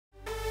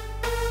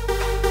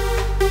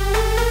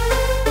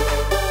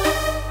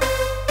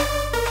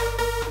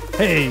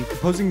Hey,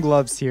 Composing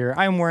Gloves here.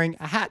 I'm wearing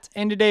a hat,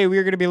 and today we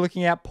are going to be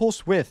looking at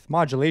pulse width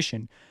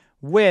modulation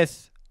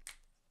with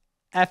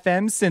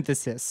FM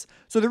synthesis.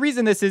 So the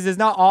reason this is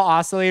not all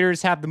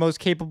oscillators have the most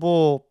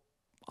capable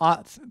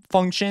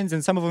functions,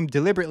 and some of them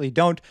deliberately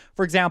don't.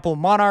 For example,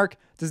 Monarch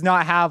does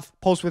not have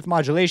pulse width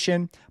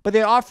modulation, but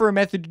they offer a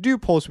method to do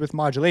pulse width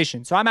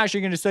modulation. So I'm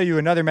actually going to show you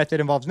another method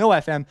that involves no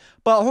FM,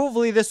 but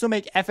hopefully this will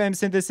make FM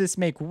synthesis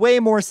make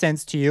way more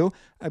sense to you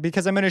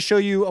because I'm going to show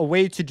you a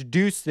way to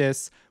deduce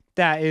this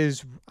that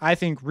is, I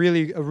think,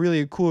 really a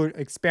really cool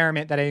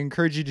experiment that I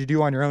encourage you to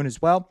do on your own as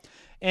well.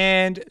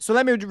 And so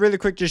let me really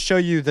quick just show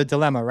you the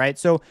dilemma, right?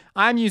 So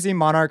I'm using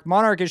Monarch.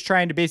 Monarch is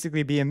trying to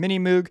basically be a mini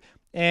Moog.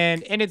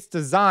 And in its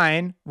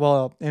design,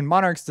 well, in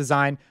Monarch's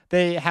design,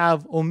 they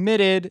have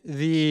omitted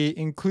the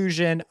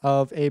inclusion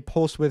of a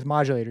pulse width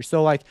modulator.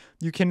 So like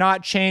you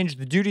cannot change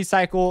the duty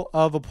cycle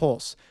of a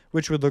pulse,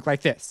 which would look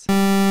like this.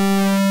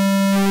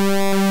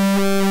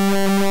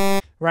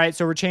 Right?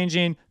 So we're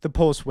changing the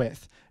pulse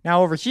width.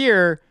 Now over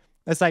here,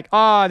 it's like,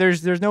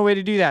 there's no way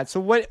to do that. So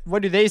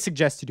what do they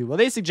suggest to do? Well,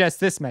 they suggest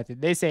this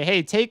method. They say,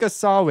 hey, take a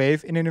saw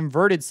wave in an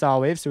inverted saw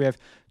wave. So we have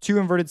two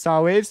inverted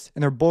saw waves,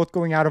 and they're both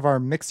going out of our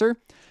mixer.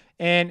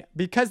 And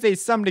because they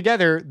sum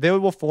together, they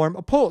will form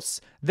a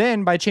pulse.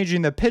 Then by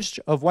changing the pitch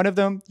of one of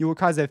them, you will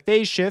cause a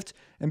phase shift.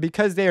 And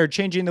because they are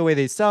changing the way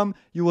they sum,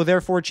 you will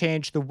therefore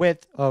change the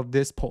width of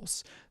this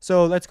pulse.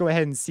 So let's go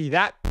ahead and see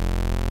that.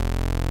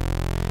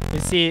 You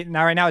see,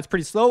 now right now it's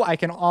pretty slow. I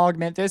can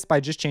augment this by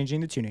just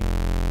changing the tuning.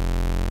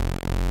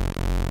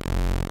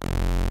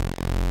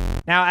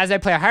 Now, as I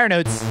play higher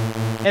notes,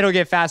 it'll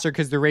get faster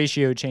because the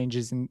ratio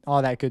changes and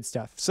all that good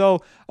stuff.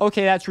 So,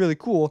 okay, that's really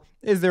cool.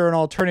 Is there an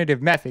alternative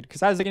method?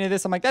 Because I was looking at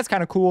this, I'm like, that's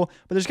kind of cool,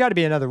 but there's got to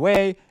be another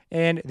way.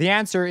 And the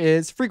answer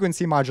is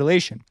frequency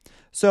modulation.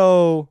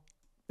 So,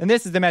 and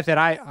this is the method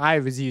I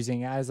was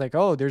using. I was like,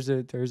 oh, there's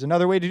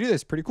another way to do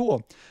this. Pretty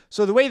cool.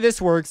 So the way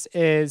this works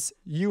is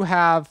you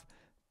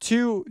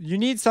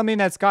need something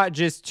that's got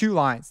just two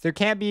lines. There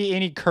can't be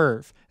any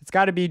curve. It's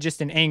got to be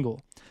just an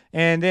angle.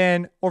 And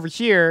then over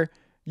here,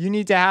 you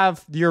need to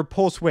have your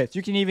pulse width.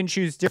 You can even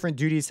choose different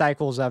duty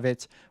cycles of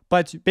it,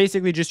 but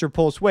basically just your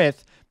pulse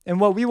width. And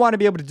what we want to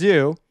be able to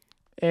do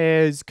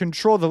is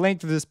control the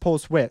length of this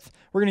pulse width.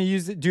 We're going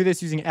to do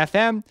this using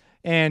FM,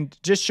 and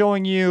just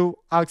showing you,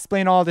 I'll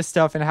explain all this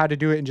stuff and how to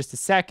do it in just a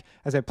sec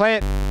as I play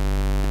it.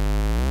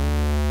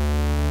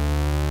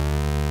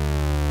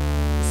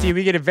 See,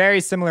 we get a very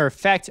similar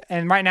effect,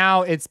 and right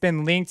now it's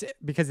been linked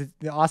because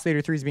the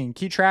oscillator 3 is being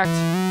key tracked.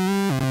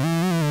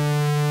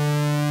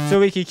 So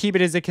we could keep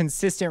it as a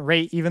consistent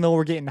rate even though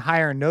we're getting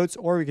higher notes,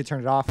 or we could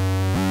turn it off.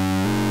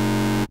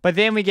 But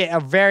then we get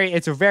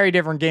it's a very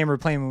different game we're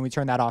playing when we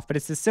turn that off, but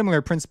it's a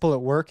similar principle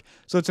at work.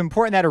 So it's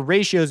important that a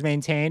ratio is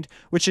maintained,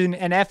 which in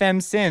an FM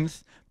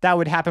synth, that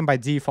would happen by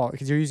default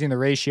because you're using the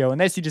ratio,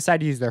 unless you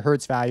decide to use the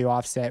Hertz value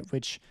offset,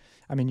 which,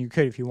 I mean, you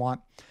could if you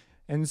want.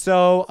 And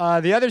so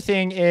the other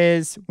thing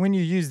is when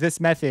you use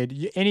this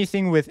method,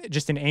 anything with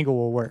just an angle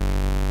will work.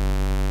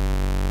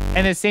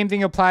 And the same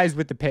thing applies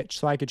with the pitch.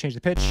 So I could change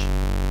the pitch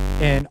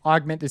and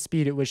augment the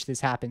speed at which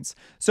this happens.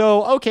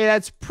 So, okay,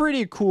 that's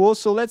pretty cool.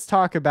 So let's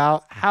talk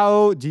about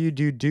how do you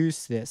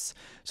deduce this.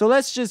 So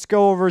let's just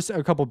go over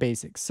a couple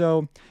basics.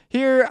 So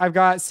here I've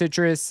got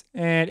Citrus,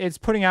 and it's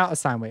putting out a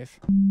sine wave.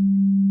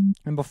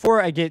 And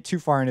before I get too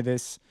far into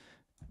this,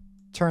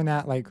 turn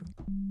that like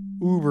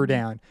uber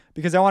down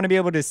because I want to be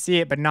able to see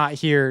it but not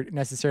hear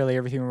necessarily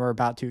everything we're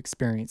about to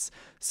experience.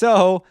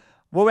 So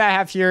what I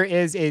have here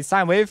is a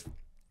sine wave,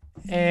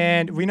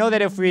 and we know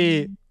that if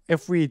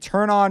we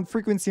turn on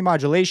frequency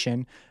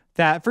modulation,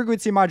 that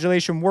frequency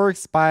modulation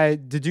works by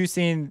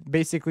deducing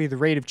basically the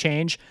rate of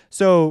change.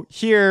 So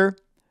here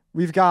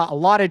we've got a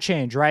lot of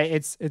change,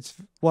 right?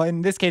 Well,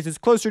 in this case, it's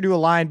closer to a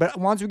line, but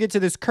once we get to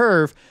this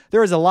curve,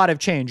 there is a lot of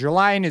change. Your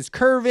line is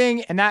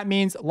curving, and that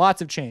means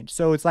lots of change.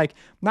 So it's like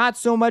not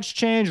so much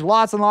change,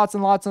 lots and lots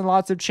and lots and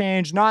lots of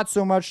change, not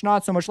so much,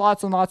 lots and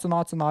lots and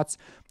lots and lots.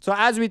 So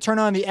as we turn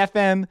on the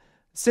FM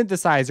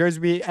synthesizer, as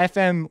we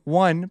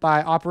FM1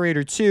 by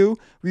operator 2,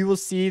 we will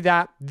see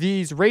that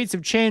these rates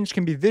of change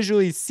can be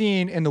visually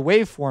seen in the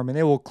waveform, and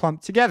they will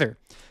clump together.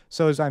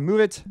 So as I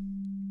move it,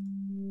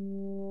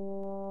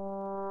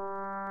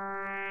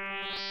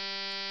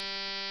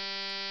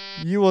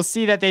 you will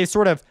see that they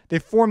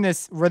form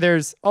this where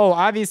there's,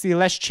 obviously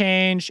less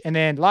change, and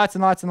then lots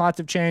and lots and lots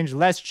of change,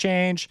 less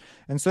change.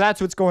 And so that's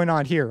what's going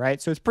on here,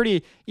 right? So it's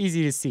pretty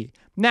easy to see.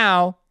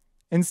 Now,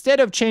 instead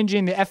of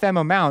changing the FM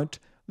amount,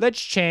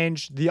 let's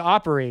change the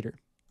operator.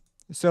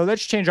 So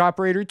let's change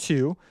operator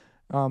 2,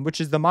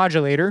 which is the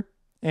modulator.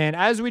 And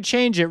as we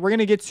change it, we're going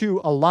to get to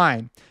a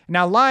line.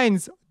 Now,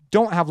 lines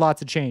don't have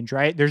lots of change,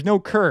 right? There's no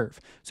curve.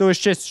 So it's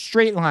just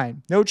straight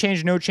line. No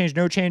change, no change,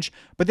 no change.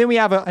 But then we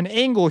have an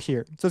angle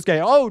here. So it's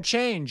going to,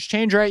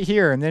 change right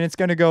here. And then it's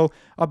going to go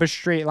up a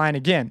straight line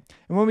again.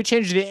 And when we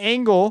change the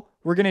angle,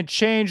 we're going to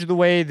change the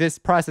way this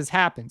process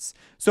happens.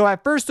 So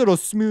at first it'll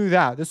smooth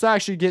out. This will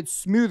actually get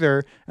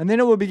smoother, and then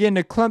it will begin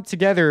to clump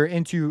together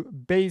into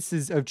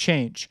bases of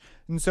change.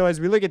 And so as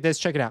we look at this,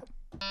 check it out.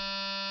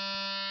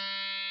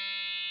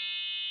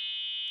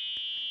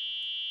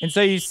 And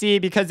so you see,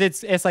 because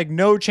it's like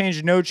no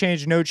change, no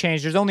change, no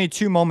change. There's only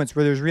 2 moments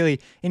where there's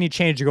really any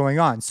change going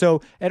on.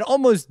 So it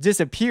almost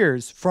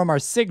disappears from our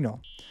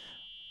signal,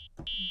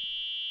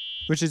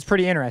 which is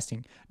pretty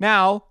interesting.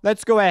 Now,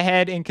 let's go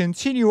ahead and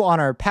continue on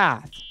our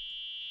path.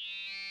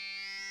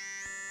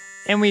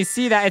 And we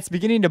see that it's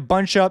beginning to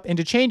bunch up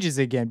into changes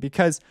again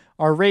because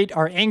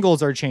our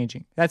angles are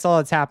changing. That's all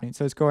that's happening.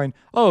 So it's going,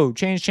 oh,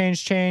 change,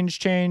 change, change,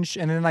 change,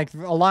 and then like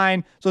a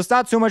line. So it's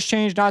not so much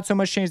change, not so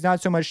much change,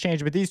 not so much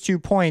change. But these 2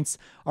 points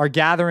are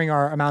gathering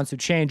our amounts of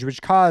change,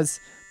 which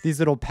cause these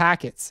little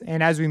packets.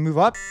 And as we move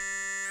up,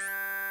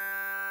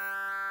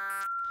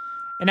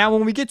 and now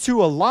when we get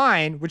to a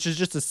line, which is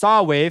just a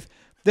saw wave,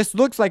 this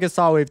looks like a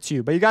saw wave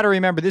too, but you got to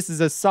remember this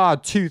is a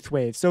sawtooth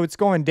wave. So it's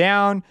going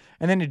down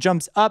and then it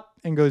jumps up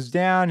and goes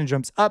down and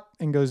jumps up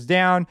and goes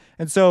down.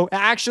 And so it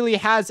actually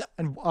has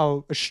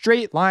a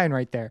straight line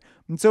right there.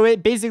 And so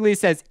it basically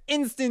says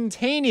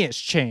instantaneous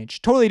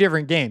change, totally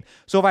different game.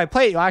 So if I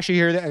play it, you'll actually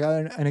hear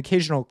an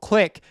occasional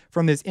click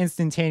from this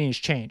instantaneous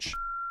change.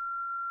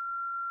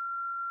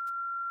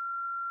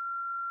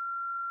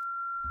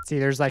 See,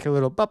 there's like a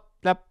little bup,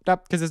 bup,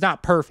 bup, because it's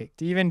not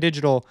perfect. Even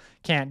digital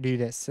can't do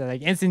this. So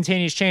like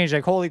instantaneous change,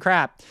 like holy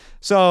crap.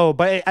 So,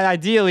 but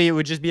ideally it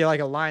would just be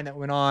like a line that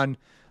went on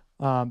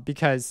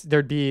because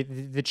there'd be,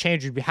 the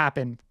change would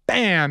happen,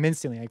 bam,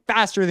 instantly, like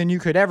faster than you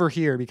could ever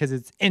hear because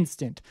it's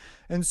instant.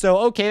 And so,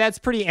 okay, that's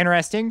pretty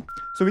interesting.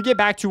 So we get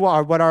back to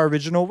what our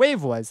original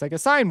wave was, like a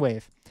sine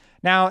wave.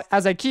 Now,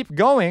 as I keep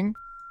going,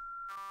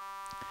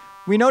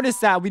 we notice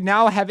that we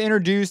now have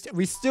introduced,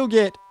 we still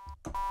get,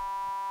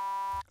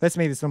 let's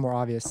make this a little more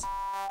obvious.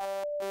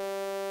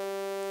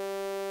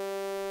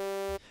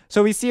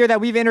 So we see here that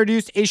we've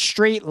introduced a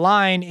straight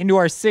line into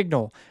our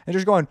signal. And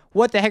just going,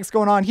 what the heck's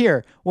going on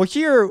here? Well,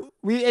 here,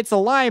 it's a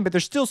line, but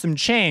there's still some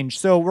change.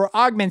 So we're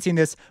augmenting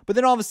this. But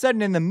then all of a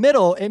sudden in the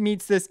middle, it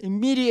meets this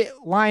immediate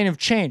line of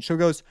change. So it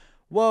goes,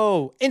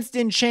 whoa,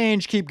 instant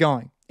change, keep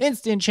going.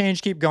 Instant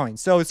change, keep going.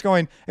 So it's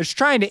trying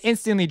to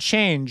instantly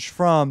change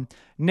from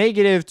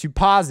negative to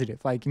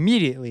positive, like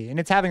immediately. And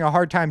it's having a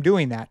hard time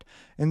doing that.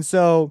 And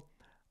so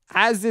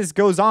as this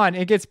goes on,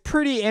 it gets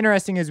pretty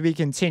interesting as we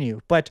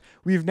continue. But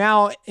we've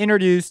now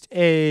introduced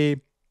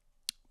a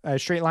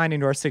straight line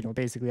into our signal,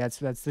 basically. That's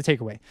the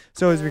takeaway.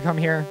 So as we come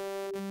here,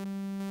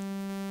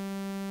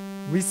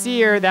 we see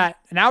here that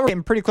now we're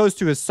getting pretty close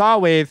to a saw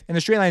wave, and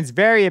the straight line is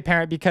very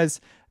apparent because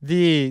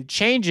the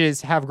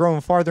changes have grown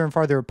farther and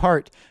farther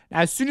apart.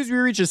 As soon as we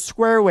reach a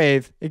square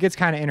wave, it gets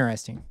kind of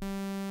interesting.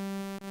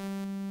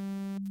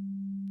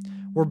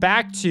 We're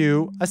back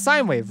to a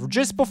sine wave.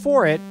 Just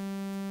before it,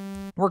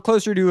 we're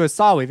closer to a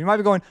saw wave. You might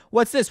be going,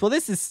 what's this? Well,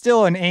 this is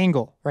still an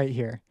angle right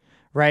here,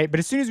 right? But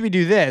as soon as we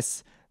do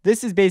this,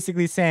 this is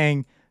basically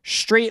saying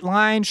straight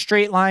line,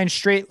 straight line,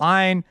 straight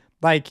line,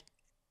 like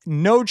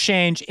no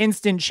change,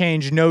 instant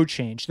change, no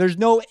change. There's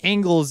no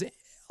angles,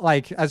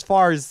 like as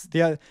far as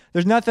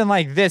there's nothing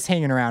like this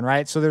hanging around,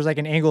 right? So there's like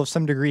an angle of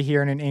some degree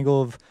here and an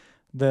angle of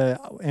the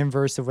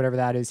inverse of whatever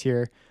that is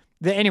here.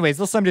 Anyways,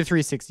 they'll sum to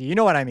 360. You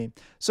know what I mean?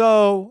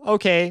 So,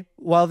 okay,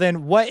 well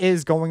then what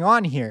is going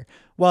on here?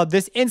 Well,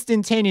 this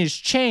instantaneous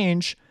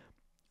change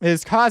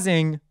is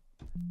causing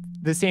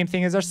the same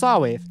thing as our saw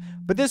wave.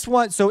 But this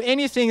one, so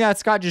anything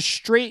that's got just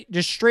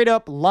straight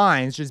up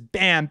lines, just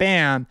bam,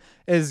 bam,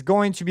 is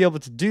going to be able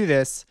to do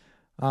this.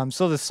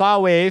 So the saw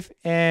wave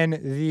and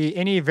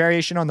any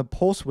variation on the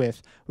pulse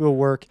width will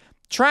work.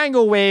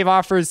 Triangle wave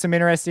offers some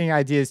interesting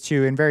ideas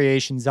too and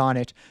variations on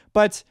it.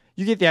 But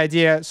you get the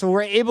idea. So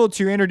we're able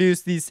to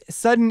introduce these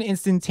sudden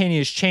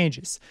instantaneous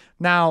changes.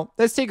 Now,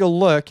 let's take a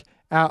look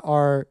at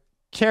our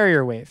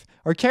carrier wave.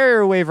 Our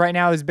carrier wave right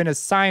now has been a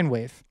sine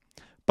wave.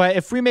 But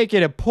if we make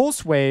it a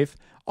pulse wave,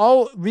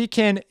 we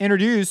can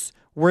introduce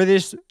where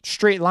this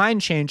straight line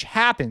change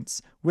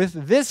happens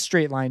with this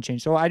straight line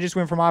change. So I just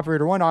went from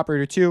operator 1 to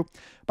operator 2.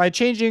 By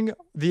changing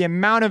the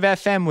amount of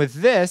FM with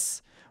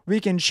this, we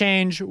can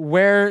change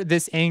where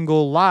this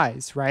angle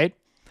lies, right?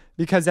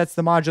 Because that's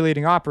the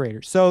modulating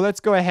operator. So let's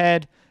go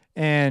ahead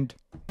and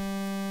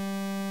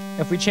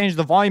if we change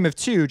the volume of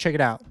 2, check it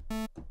out.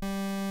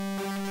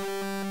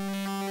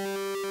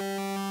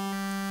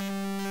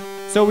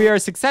 So we are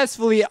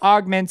successfully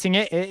augmenting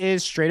it. It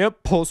is straight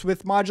up pulse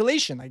width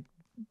modulation. Like,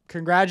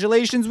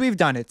 congratulations, we've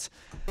done it.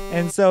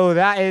 And so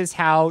that is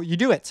how you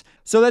do it.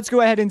 So let's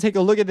go ahead and take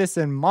a look at this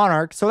in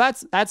Monarch. So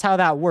that's how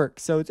that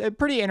works. So it's a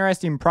pretty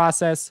interesting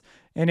process,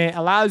 and it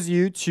allows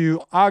you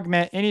to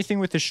augment anything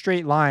with a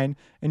straight line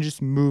and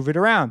just move it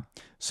around.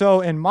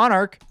 So in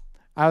Monarch,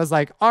 I was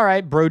like, all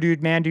right, bro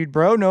dude, man dude,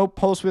 bro, no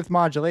pulse width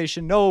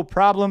modulation, no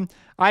problem.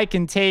 I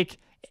can take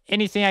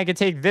anything. I could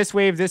take this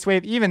wave,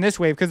 even this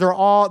wave, because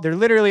they're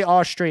literally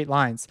all straight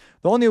lines.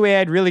 The only way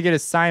I'd really get a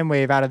sine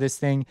wave out of this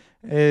thing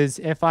is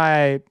if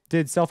I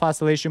did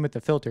self-oscillation with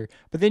the filter.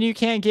 But then you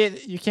can't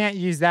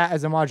use that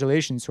as a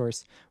modulation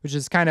source, which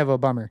is kind of a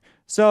bummer.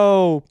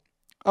 So,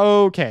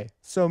 okay.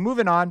 So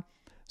moving on.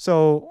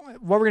 So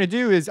what we're going to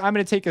do is I'm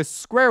going to take a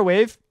square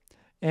wave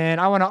and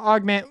I want to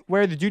augment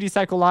where the duty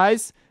cycle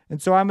lies.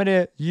 And so I'm going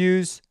to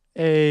use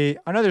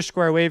another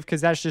square wave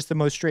because that's just the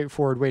most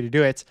straightforward way to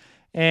do it.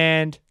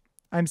 And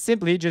I'm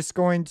simply just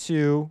going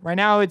to, right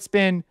now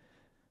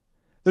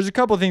there's a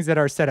couple things that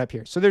are set up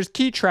here. So there's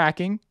key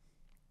tracking,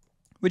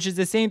 which is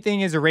the same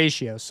thing as a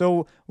ratio.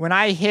 So when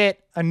I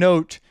hit a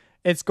note,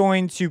 it's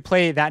going to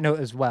play that note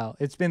as well.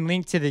 It's been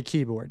linked to the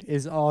keyboard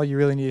is all you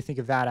really need to think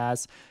of that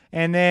as.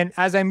 And then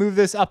as I move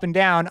this up and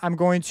down, I'm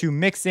going to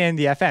mix in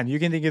the FM. You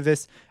can think of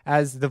this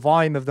as the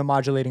volume of the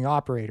modulating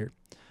operator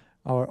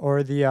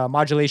or the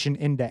modulation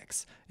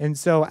index. And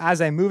so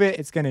as I move it,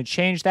 it's going to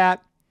change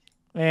that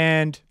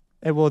and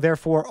it will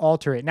therefore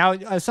alter it. Now,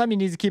 something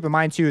you need to keep in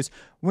mind too is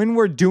when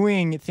we're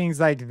doing things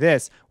like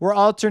this, we're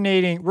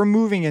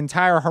moving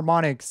entire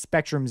harmonic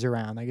spectrums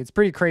around. Like it's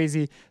pretty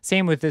crazy.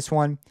 Same with this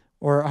one,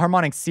 or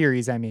harmonic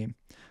series, I mean.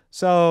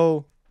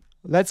 So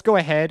let's go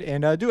ahead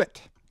and do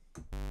it.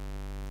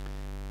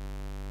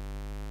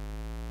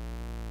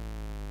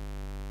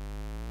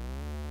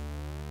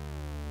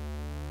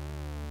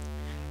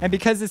 And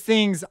because this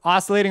thing's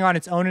oscillating on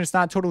its own and it's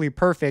not totally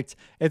perfect,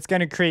 it's going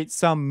to create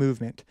some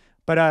movement.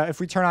 But if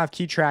we turn off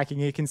key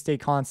tracking, it can stay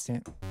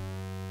constant.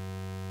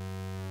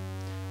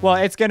 Well,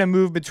 it's going to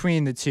move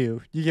between the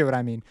two. You get what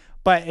I mean.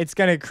 But it's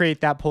going to create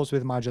that pulse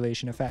width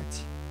modulation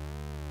effect.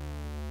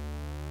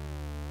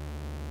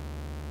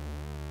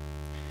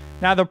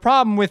 Now, the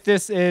problem with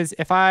this is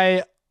here's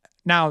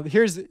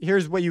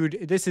what you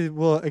would,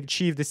 will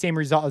achieve the same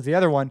result as the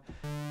other one.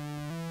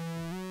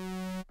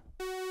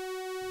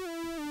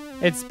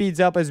 It speeds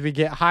up as we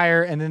get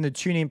higher, and then the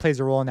tuning plays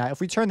a role in that. If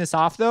we turn this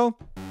off, though,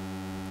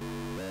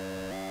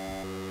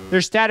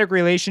 there's static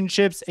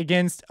relationships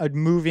against a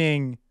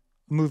moving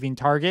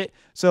target,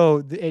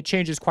 so it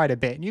changes quite a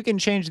bit. And you can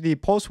change the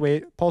pulse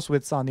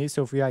widths on these.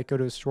 So if we go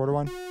to a shorter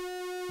one,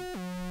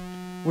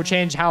 we'll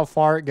change how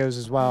far it goes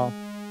as well.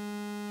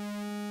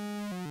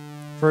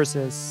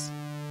 Versus,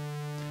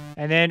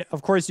 and then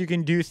of course you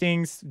can do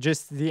things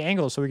just the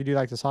angle. So we could do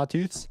like the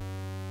sawtooths.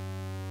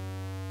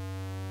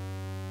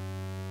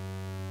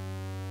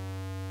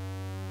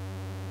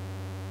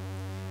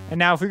 And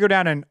now if we go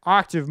down an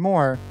octave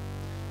more,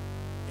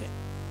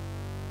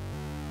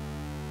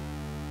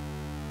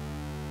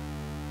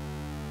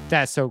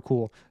 that's so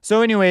cool.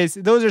 So anyways,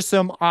 those are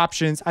some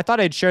options. I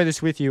thought I'd share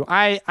this with you.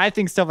 I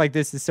think stuff like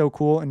this is so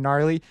cool and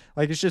gnarly.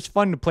 Like it's just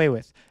fun to play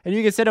with. And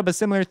you can set up a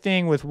similar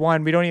thing with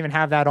one. We don't even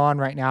have that on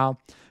right now.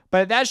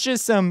 But that's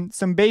just some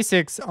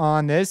basics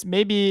on this.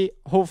 Maybe,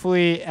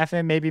 hopefully,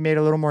 FM maybe made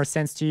a little more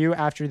sense to you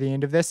after the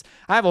end of this.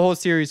 I have a whole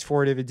series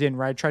for it if it didn't,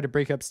 right? I try to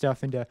break up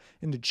stuff into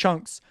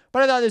chunks.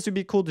 But I thought this would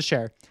be cool to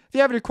share. If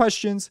you have any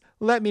questions,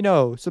 let me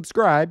know.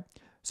 Subscribe.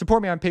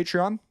 Support me on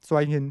Patreon so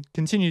I can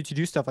continue to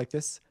do stuff like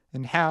this.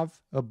 And have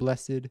a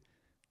blessed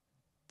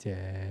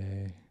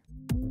day.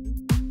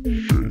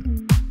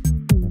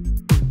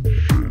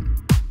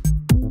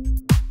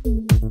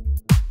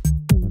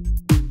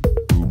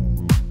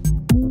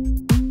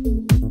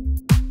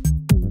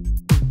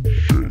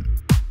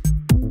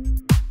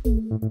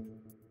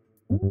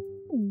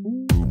 Mm-hmm.